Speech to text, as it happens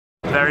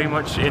very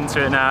much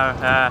into it now.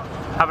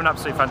 Have an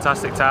absolutely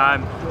fantastic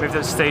time. Moved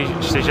up to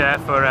Stagiaire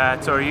for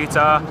Tour of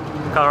Utah,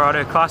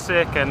 Colorado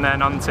Classic, and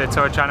then on to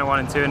Tour of China 1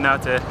 and 2, and now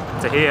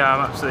to here.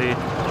 I'm absolutely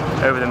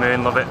over the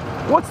moon, love it.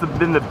 What's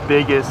been the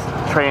biggest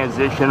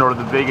transition or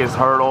the biggest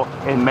hurdle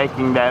in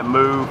making that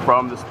move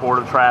from the sport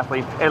of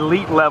triathlete,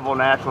 elite level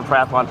national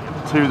triathlon,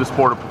 to the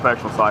sport of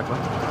professional cycling?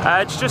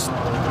 It's just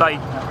like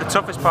the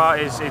toughest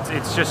part is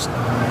it's just,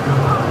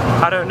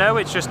 I don't know,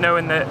 it's just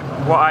knowing that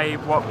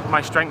what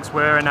my strengths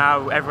were and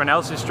now everyone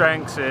else's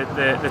strengths.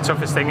 The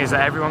toughest thing is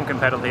that everyone can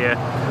pedal here.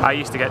 I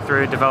used to get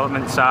through a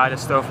development side of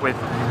stuff with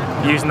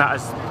using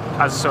that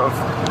as sort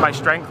of my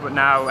strength, but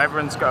now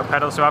everyone's got a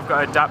pedal, so I've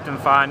got to adapt and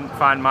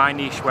find my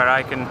niche where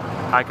I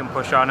can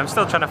push on. I'm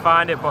still trying to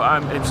find it,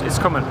 but it's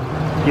coming.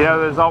 You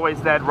know, there's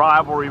always that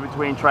rivalry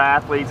between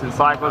triathletes and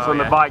cyclists on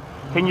the bike.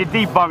 Can you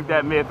debunk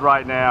that myth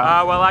right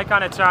now? Well, I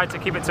kind of tried to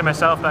keep it to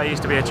myself that I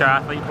used to be a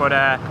triathlete, but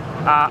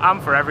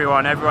I'm for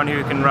everyone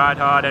who can ride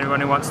hard,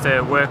 everyone who wants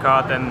to work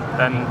hard, then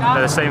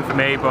they're the same for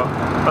me, but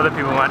other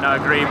people might not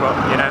agree, but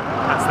you know,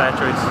 that's their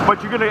choice.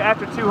 But you're going to,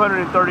 after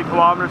 230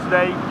 kilometers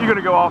today, you're going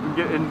to go off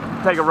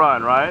and take a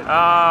run, right?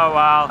 Oh,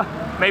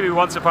 well, maybe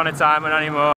once upon a time, but not anymore.